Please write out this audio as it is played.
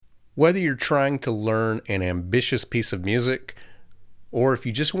Whether you're trying to learn an ambitious piece of music, or if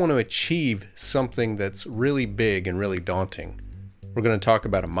you just want to achieve something that's really big and really daunting, we're going to talk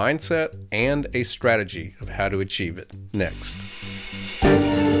about a mindset and a strategy of how to achieve it next.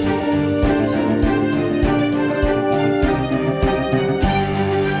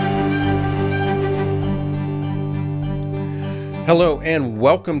 Hello and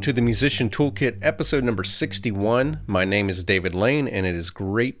welcome to the Musician Toolkit, episode number 61. My name is David Lane and it is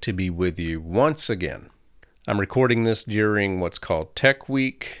great to be with you once again. I'm recording this during what's called Tech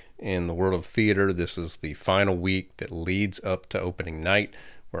Week in the world of theater. This is the final week that leads up to opening night,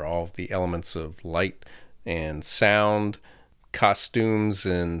 where all of the elements of light and sound, costumes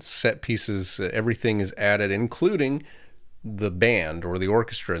and set pieces, everything is added, including the band or the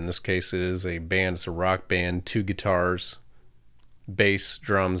orchestra. In this case, it is a band. It's a rock band, 2 guitars, bass,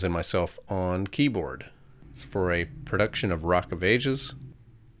 drums, and myself on keyboard. It's for a production of Rock of Ages.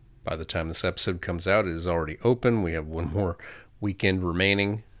 By the time this episode comes out, it is already open. We have one more weekend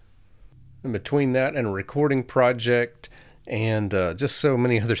remaining. In between that and a recording project and just so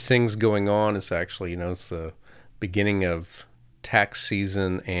many other things going on, it's actually, it's the beginning of tax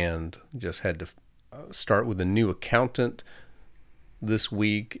season and just had to start with a new accountant this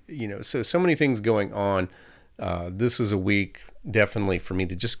week. So many things going on. This is a week definitely for me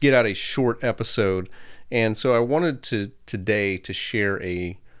to just get out a short episode. And so I wanted today to share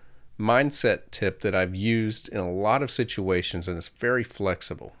a mindset tip that I've used in a lot of situations, and it's very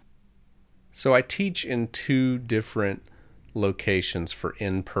flexible. So I teach in 2 different locations for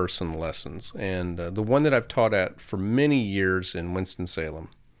in-person lessons. And the one that I've taught at for many years in Winston-Salem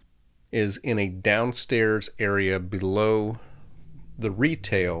is in a downstairs area below the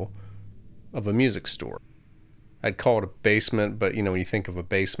retail of a music store. I'd call it a basement, but when you think of a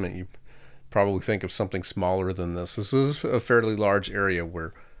basement, you probably think of something smaller than this. This is a fairly large area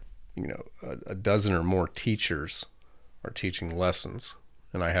where, a dozen or more teachers are teaching lessons,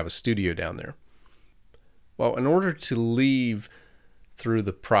 and I have a studio down there. Well, in order to leave through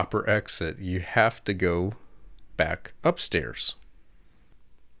the proper exit, you have to go back upstairs.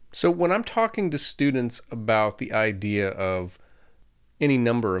 So when I'm talking to students about the idea of any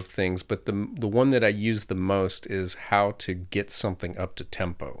number of things, but the one that I use the most is how to get something up to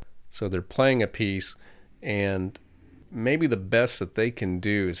tempo. So they're playing a piece, and maybe the best that they can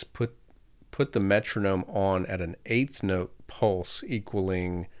do is put the metronome on at an 1/8 note pulse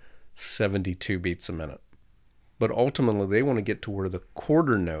equaling 72 beats a minute. But ultimately they want to get to where the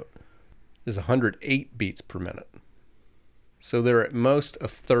quarter note is 108 beats per minute. So they're at most a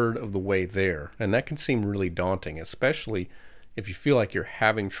third of the way there, and that can seem really daunting, especially if you feel like you're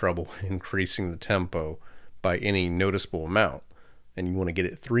having trouble increasing the tempo by any noticeable amount and you want to get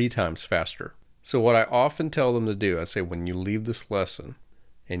it 3 times faster. So what I often tell them to do, I say when you leave this lesson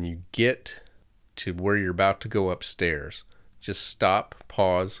and you get to where you're about to go upstairs, just stop,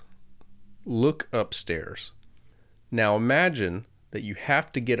 pause, look upstairs. Now imagine that you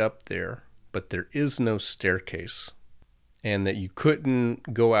have to get up there, but there is no staircase, and that you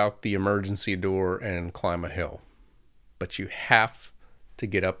couldn't go out the emergency door and climb a hill, but you have to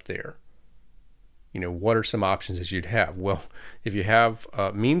get up there. What are some options that you'd have? Well, if you have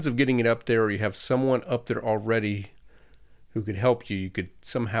means of getting it up there, or you have someone up there already who could help you, you could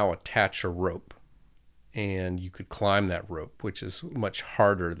somehow attach a rope and you could climb that rope, which is much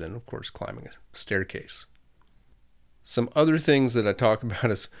harder than, of course, climbing a staircase. Some other things that I talk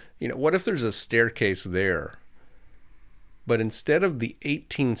about is, what if there's a staircase there, but instead of the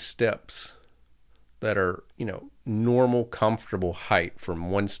 18 steps that are, normal, comfortable height from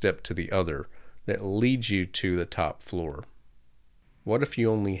one step to the other that leads you to the top floor, what if you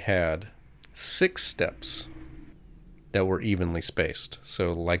only had 6 steps that were evenly spaced?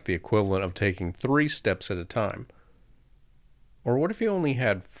 So like the equivalent of taking 3 steps at a time. Or what if you only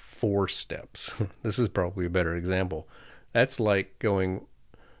had 4 steps? This is probably a better example. That's like going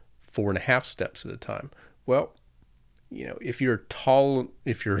 4.5 steps at a time. Well, if you're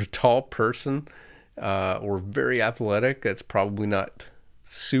a tall person, or very athletic, that's probably not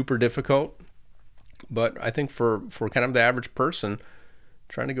super difficult. But I think for kind of the average person,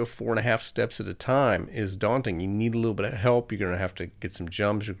 trying to go 4.5 steps at a time is daunting. You need a little bit of help. You're going to have to get some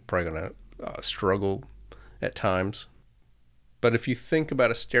jumps. You're probably going to struggle at times. But if you think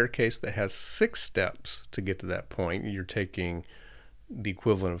about a staircase that has 6 steps to get to that point, you're taking the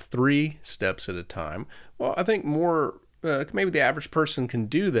equivalent of 3 steps at a time. Well, I think maybe the average person can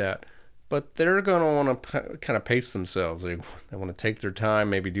do that, but they're going to want to kind of pace themselves. They want to take their time,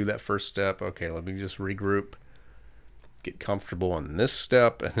 maybe do that first step. Okay, let me just regroup, get comfortable on this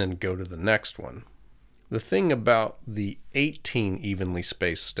step, and then go to the next one. The thing about the 18 evenly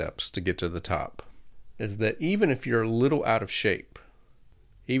spaced steps to get to the top is that even if you're a little out of shape,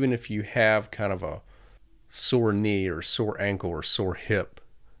 even if you have kind of a sore knee or sore ankle or sore hip,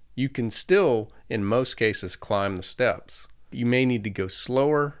 you can still, in most cases, climb the steps. You may need to go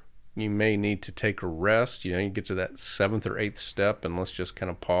slower. You may need to take a rest. You get to that 7th or 8th step and let's just kind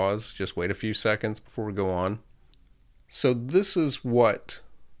of pause, just wait a few seconds before we go on. So this is what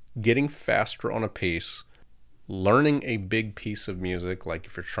getting faster on a piece, learning a big piece of music, like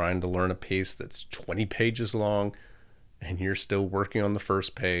if you're trying to learn a piece that's 20 pages long and you're still working on the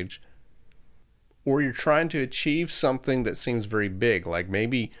first page, or you're trying to achieve something that seems very big, like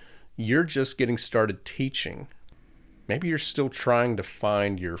maybe you're just getting started teaching. Maybe you're still trying to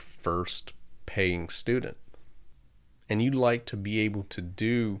find your first paying student, and you'd like to be able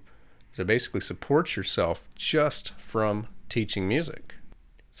to basically support yourself just from teaching music.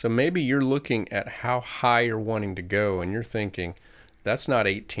 So maybe you're looking at how high you're wanting to go, and you're thinking, that's not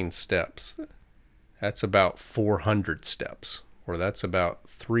 18 steps. That's about 400 steps, or that's about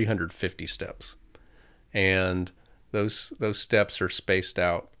 350 steps. And those steps are spaced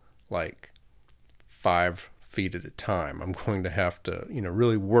out like 5 feet at a time. I'm going to have to,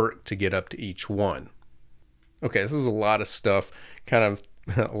 really work to get up to each one. Okay, this is a lot of stuff, kind of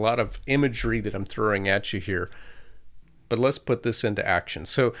a lot of imagery that I'm throwing at you here. But let's put this into action.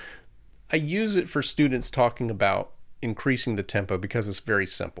 So I use it for students talking about increasing the tempo because it's very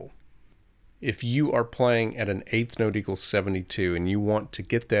simple. If you are playing at an eighth note equals 72 and you want to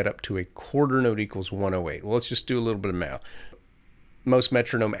get that up to a quarter note equals 108, well, let's just do a little bit of math. Most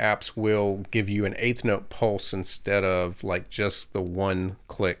metronome apps will give you an eighth note pulse instead of like just the one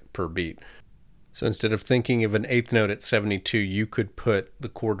click per beat. So instead of thinking of an eighth note at 72, you could put the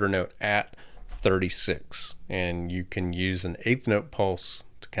quarter note at 36, and you can use an eighth note pulse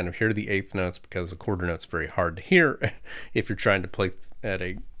to kind of hear the eighth notes, because the quarter note's very hard to hear if you're trying to play at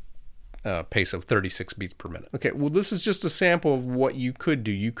a pace of 36 beats per minute. Okay, well, this is just a sample of what you could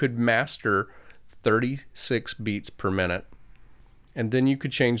do. You could master 36 beats per minute, and then you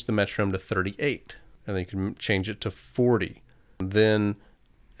could change the metronome to 38, and then you can change it to 40.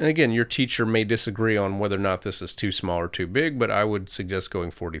 And again, your teacher may disagree on whether or not this is too small or too big, but I would suggest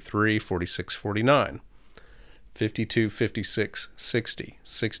going 43, 46, 49, 52, 56, 60,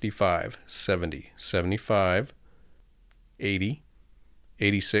 65, 70, 75, 80,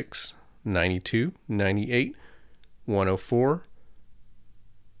 86, 92, 98, 104,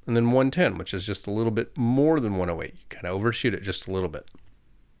 and then 110, which is just a little bit more than 108. You kind of overshoot it just a little bit.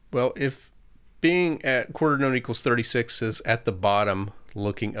 Well, if being at quarter note equals 36 is at the bottom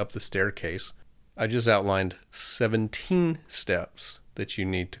looking up the staircase, I just outlined 17 steps that you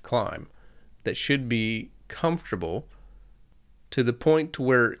need to climb that should be comfortable to the point to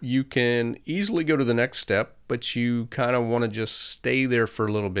where you can easily go to the next step, but you kind of want to just stay there for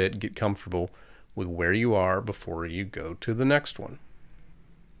a little bit, get comfortable with where you are before you go to the next one.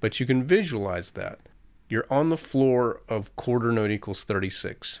 But you can visualize that. You're on the floor of quarter note equals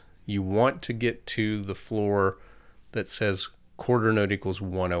 36. You want to get to the floor that says quarter note equals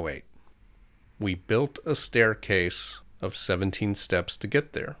 108. We built a staircase of 17 steps to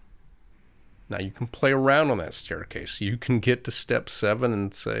get there. Now you can play around on that staircase. You can get to step 7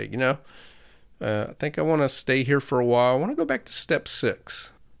 and say, I think I want to stay here for a while. I want to go back to step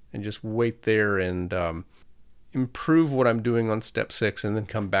 6 and just wait there and improve what I'm doing on step 6 and then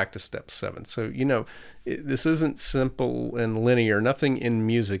come back to step 7. So, this isn't simple and linear. Nothing in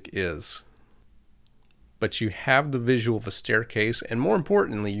music is. But you have the visual of a staircase, and more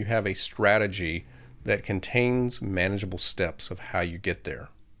importantly, you have a strategy that contains manageable steps of how you get there.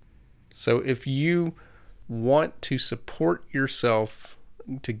 So if you want to support yourself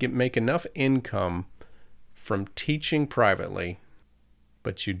to make enough income from teaching privately,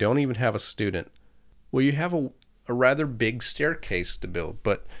 but you don't even have a student, well, you have a rather big staircase to build.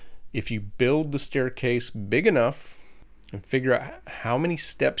 But if you build the staircase big enough and figure out how many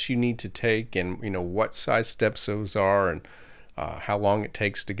steps you need to take and what size steps those are and how long it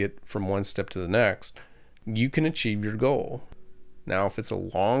takes to get from one step to the next, you can achieve your goal. Now, if it's a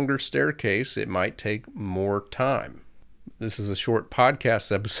longer staircase, it might take more time. This is a short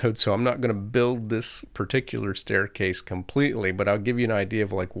podcast episode, so I'm not going to build this particular staircase completely, but I'll give you an idea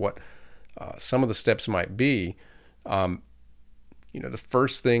of what some of the steps might be. The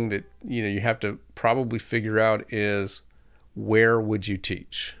first thing that you have to probably figure out is, where would you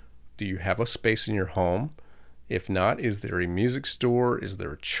teach? Do you have a space in your home? If not, is there a music store? Is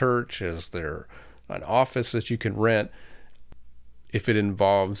there a church? Is there an office that you can rent? If it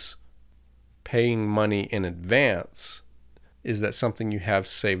involves paying money in advance, is that something you have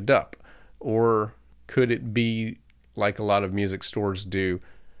saved up? Or Could it be like a lot of music stores do,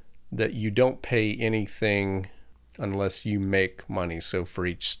 that you don't pay anything unless you make money? So for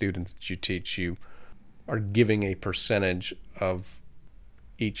each student that you teach, you are giving a percentage of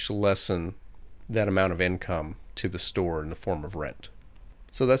each lesson, that amount of income, to the store in the form of rent.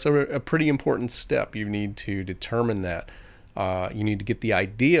 So that's a pretty important step. You need to determine that. You need to get the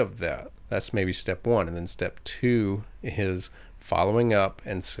idea of that. That's maybe step one. And then step two is following up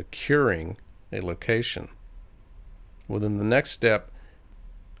and securing a location. Well, then the next step,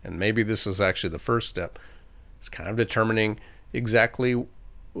 and maybe this is actually the first step, is kind of determining exactly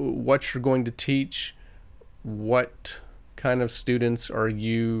what you're going to teach. What kind of students are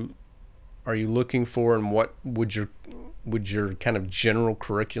you looking for, and what would your kind of general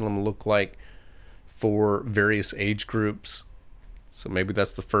curriculum look like for various age groups? So maybe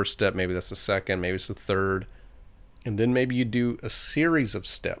that's the first step, maybe that's the second, maybe it's the third. And then maybe you do a series of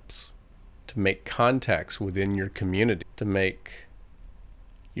steps to make contacts within your community, to make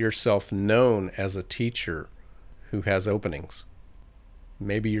yourself known as a teacher who has openings.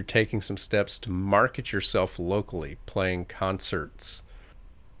 Maybe you're taking some steps to market yourself locally, playing concerts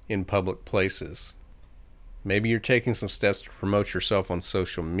in public places. Maybe you're taking some steps to promote yourself on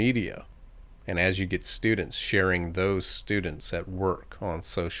social media. And as you get students, sharing those students at work on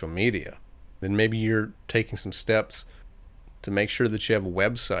social media. Then maybe you're taking some steps to make sure that you have a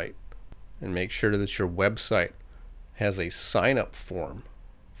website, and make sure that your website has a sign-up form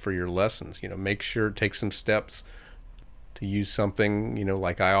for your lessons. Take some steps to use something,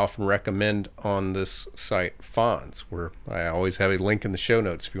 like I often recommend on this site, Fonz, where I always have a link in the show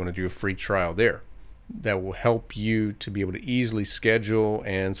notes if you want to do a free trial there. That will help you to be able to easily schedule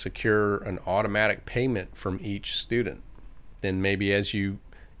and secure an automatic payment from each student. Then maybe as you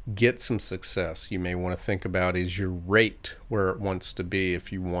get some success, you may want to think about, is your rate where it wants to be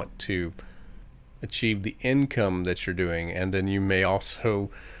if you want to achieve the income that you're doing? And then you may also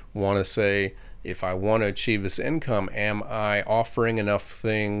want to say, if I want to achieve this income, am I offering enough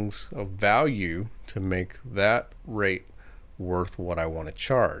things of value to make that rate worth what I want to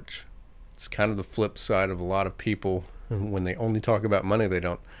charge? It's kind of the flip side of a lot of people. When they only talk about money, they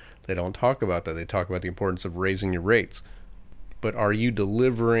don't talk about that. They talk about the importance of raising your rates. But are you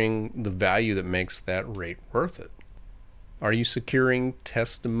delivering the value that makes that rate worth it? Are you securing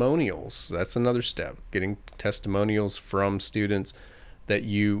testimonials? That's another step. Getting testimonials from students that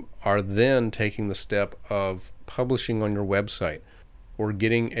you are then taking the step of publishing on your website, or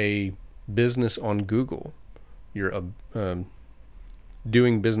getting a business on Google. You're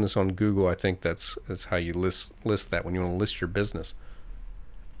doing business on Google. I think that's how you list that when you want to list your business.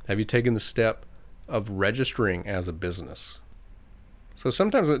 Have you taken the step of registering as a business? So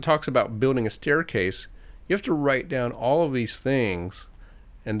sometimes when it talks about building a staircase, you have to write down all of these things,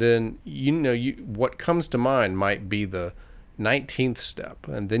 and then what comes to mind might be the 19th step,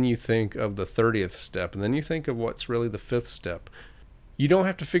 and then you think of the 30th step, and then you think of what's really the 5th step. You don't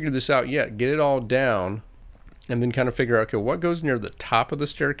have to figure this out yet. Get it all down, and then kind of figure out, okay, what goes near the top of the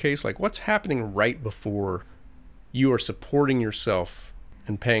staircase? Like, what's happening right before you are supporting yourself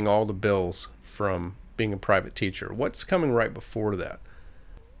and paying all the bills from being a private teacher? What's coming right before that?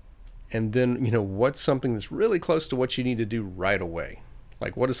 And then, what's something that's really close to what you need to do right away?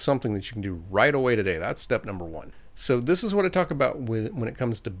 Like, what is something that you can do right away today? That's step number one. So this is what I talk about when it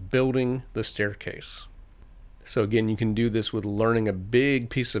comes to building the staircase. So again, you can do this with learning a big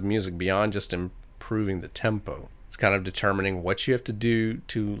piece of music beyond just improving the tempo. It's kind of determining what you have to do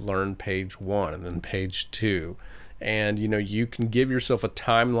to learn page 1 and then page 2. And, you can give yourself a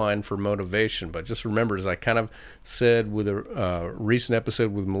timeline for motivation. But just remember, as I kind of said with a recent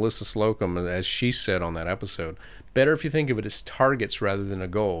episode with Melissa Slocum, as she said on that episode, better if you think of it as targets rather than a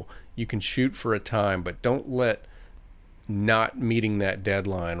goal. You can shoot for a time, but don't let not meeting that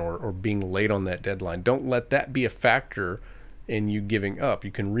deadline or being late on that deadline, don't let that be a factor in you giving up.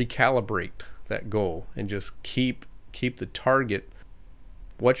 You can recalibrate that goal and just keep the target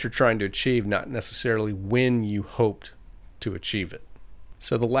what you're trying to achieve, not necessarily when you hoped to achieve it.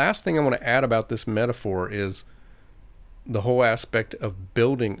 So the last thing I want to add about this metaphor is the whole aspect of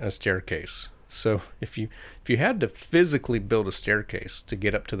building a staircase. So if you had to physically build a staircase to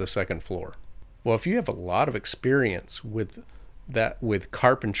get up to the second floor, well, if you have a lot of experience with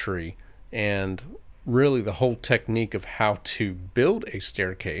carpentry and really the whole technique of how to build a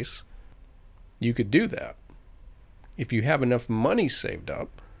staircase, you could do that. If you have enough money saved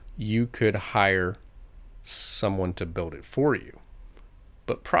up, you could hire someone to build it for you.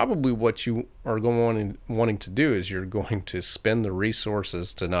 But probably what you are wanting to do is you're going to spend the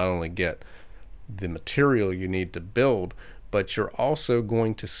resources to not only get the material you need to build, but you're also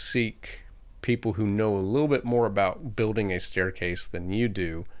going to seek people who know a little bit more about building a staircase than you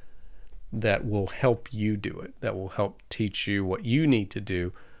do that will help you do it, that will help teach you what you need to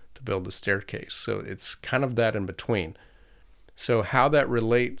do to build a staircase. So it's kind of that in between. So how that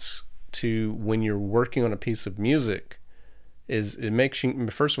relates to when you're working on a piece of music is it makes you,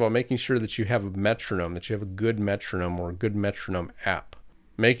 first of all, making sure that you have a metronome, that you have a good metronome or a good metronome app.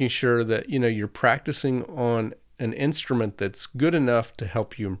 Making sure that, you're practicing on an instrument that's good enough to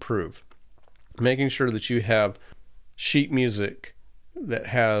help you improve. Making sure that you have sheet music that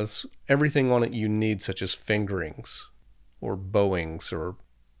has everything on it you need, such as fingerings or bowings or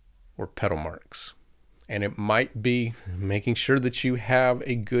pedal marks. And it might be making sure that you have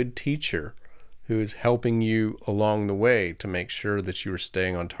a good teacher who is helping you along the way to make sure that you are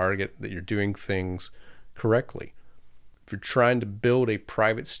staying on target, that you're doing things correctly. If you're trying to build a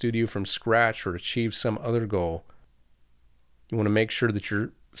private studio from scratch or achieve some other goal, you want to make sure that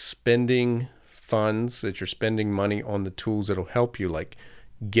you're spending funds, that you're spending money on the tools that'll help you, like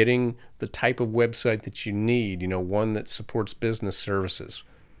getting the type of website that you need, one that supports business services.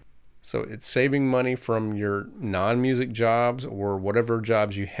 So it's saving money from your non-music jobs or whatever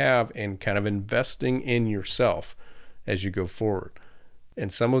jobs you have and kind of investing in yourself as you go forward.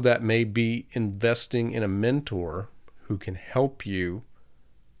 And some of that may be investing in a mentor who can help you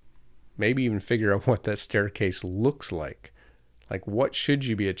maybe even figure out what that staircase looks like. Like, what should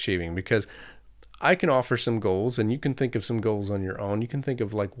you be achieving? Because I can offer some goals, and you can think of some goals on your own. You can think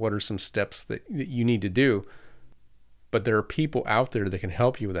of like, what are some steps that you need to do? But there are people out there that can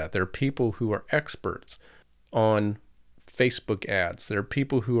help you with that. There are people who are experts on Facebook ads. There are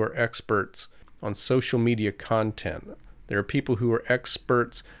people who are experts on social media content. There are people who are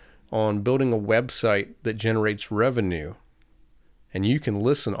experts on building a website that generates revenue. And you can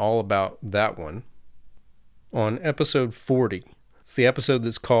listen all about that one on episode 40. It's the episode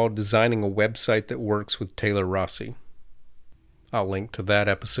that's called Designing a Website That Works with Taylor Rossi. I'll link to that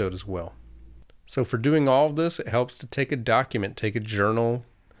episode as well. So for doing all of this, it helps to take a document, take a journal,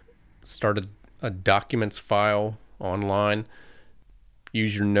 start a documents file online,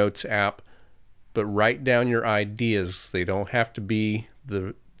 use your notes app, but write down your ideas. They don't have to be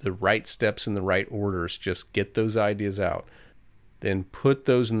the right steps in the right orders. Just get those ideas out. Then put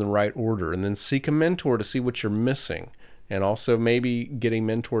those in the right order, and then seek a mentor to see what you're missing. And also maybe get a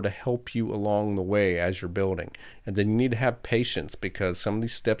mentor to help you along the way as you're building. And then you need to have patience because some of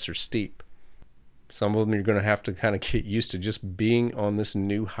these steps are steep. Some of them you're going to have to kind of get used to just being on this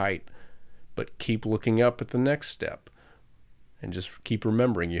new height, but keep looking up at the next step and just keep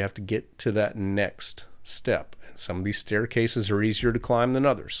remembering you have to get to that next step. And some of these staircases are easier to climb than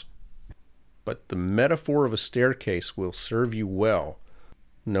others. But the metaphor of a staircase will serve you well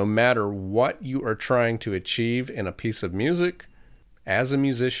no matter what you are trying to achieve in a piece of music, as a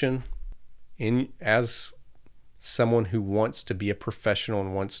musician, as someone who wants to be a professional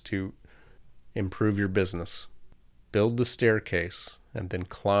and wants to improve your business. Build the staircase and then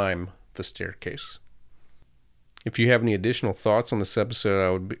climb the staircase. If you have any additional thoughts on this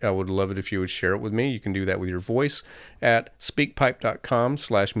episode, I would love it if you would share it with me. You can do that with your voice at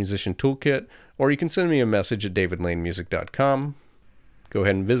speakpipe.com/musiciantoolkit, or you can send me a message at davidlanemusic.com. Go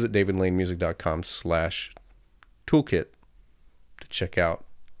ahead and visit davidlanemusic.com/toolkit to check out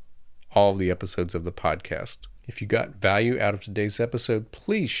all of the episodes of the podcast. If you got value out of today's episode,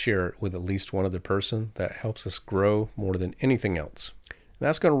 please share it with at least one other person. That helps us grow more than anything else. And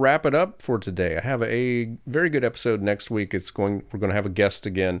that's going to wrap it up for today. I have a very good episode next week. We're going to have a guest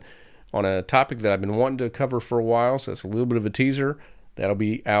again on a topic that I've been wanting to cover for a while. So it's a little bit of a teaser. That'll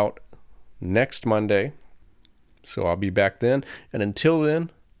be out next Monday. So I'll be back then. And until then,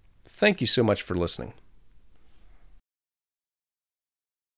 thank you so much for listening.